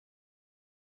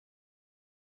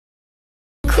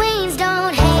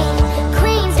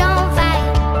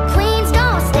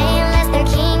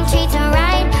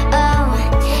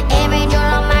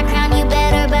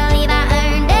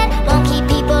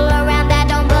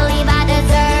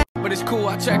cool,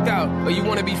 I checked out. Oh, you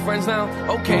wanna be friends now?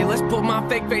 Okay, let's put my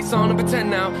fake face on and pretend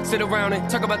now. Sit around and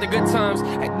talk about the good times.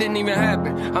 That didn't even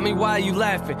happen. I mean, why are you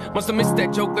laughing? Must have missed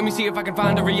that joke. Let me see if I can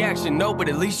find a reaction. No, but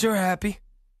at least you're happy.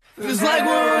 Feels like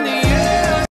we're on the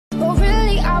air. But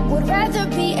really, I would rather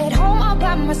be at home all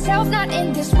by myself, not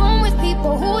in this room with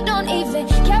people who don't even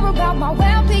care about my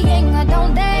well-being. I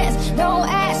don't dance, don't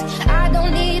ask, I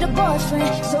don't need a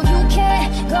boyfriend, so you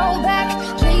can't go back.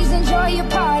 Please enjoy your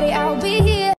party, I'll be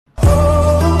here.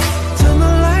 Oh, turn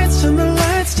the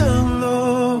lights down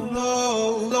low,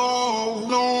 low, low,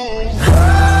 low.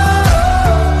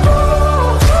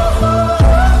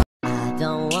 I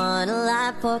don't want a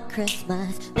lot for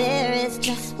Christmas. There is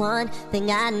just one thing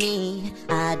I need.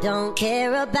 I don't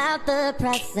care about the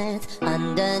presents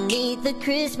underneath the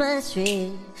Christmas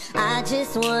tree. I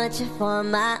just want you for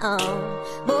my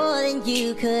own, more than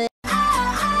you could.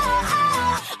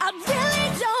 I really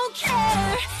don't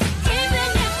care, even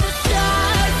if the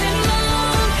stars and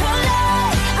moon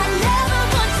collide. I never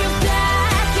want you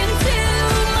back into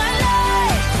my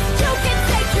life. You can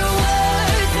take your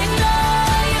words and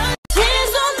all your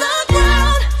tears on the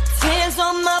ground, tears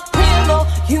on my pillow.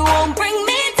 You won't bring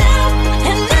me down,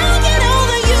 and I'll get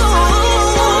over you.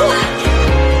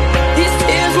 These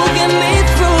tears will get me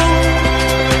through,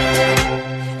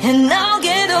 and I'll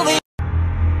get over you.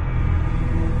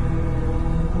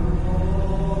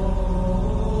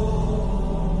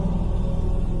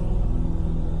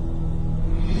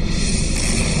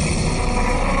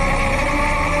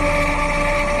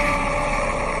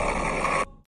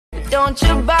 Don't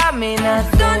you buy me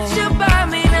nothing, don't you buy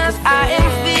me nothing. I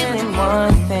am feeling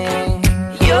one thing,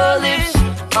 your lips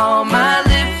on my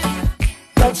lips.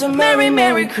 That's a merry,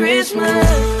 merry Christmas.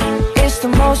 It's the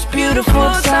most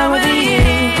beautiful time of the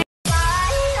year.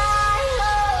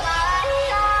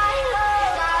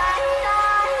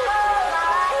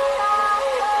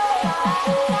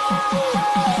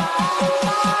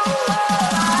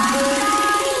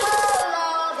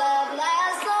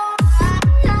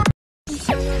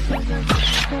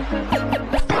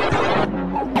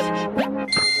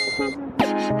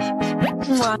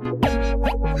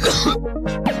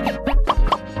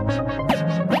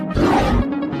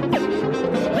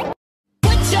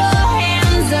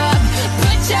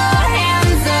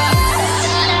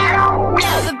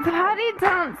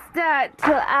 Don't start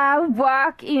till I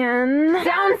walk in.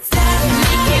 Don't stop,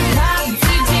 make it pop.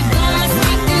 DJ Bones,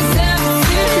 make this up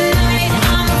tonight.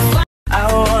 I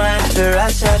want the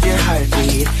rush of your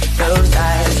heartbeat. Those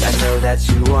eyes, I know that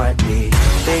you want me.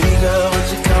 Baby girl, would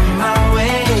you come my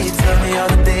way? Tell me all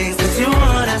the things that you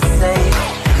wanna say.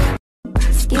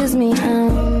 Excuse me,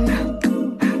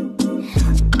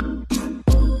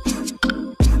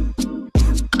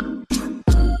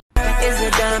 Is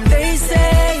a damn they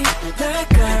say that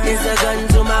girl is a gun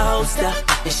to my holster,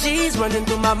 and she's running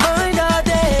through my mind all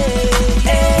day.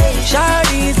 Hey,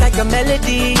 Shawty's like a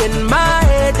melody in my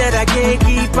head that I can't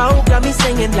keep out. Got me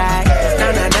singing like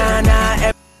na na na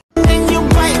na. And you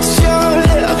bite your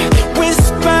lip,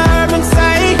 whisper and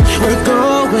say we're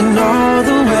going all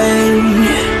the way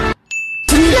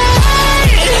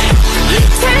tonight.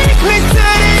 Take me to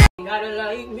the. You gotta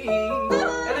like me.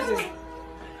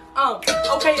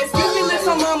 Okay, excuse me,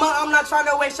 little mama, I'm not trying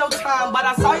to waste your time, but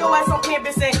I saw your ass on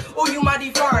campus and, oh, you mighty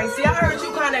fine. See, I heard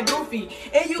you kinda goofy,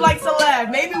 and you like to laugh.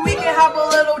 Maybe we can have a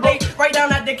little date right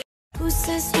down at the. who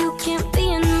says you can't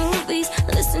be in movies?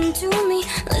 Listen to me,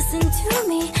 listen to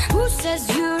me. Who says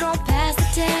you don't pass the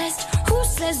test? Who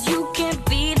says you can't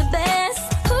be the best?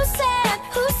 Who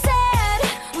said,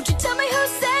 would you tell me who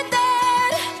said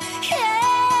that?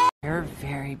 Yeah. You're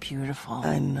very beautiful.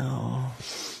 I know.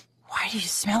 Why do you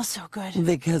smell so good?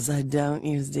 Because I don't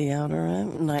use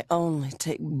deodorant and I only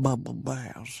take bubble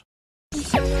baths.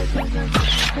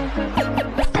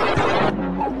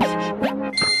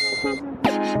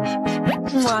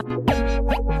 Mwah.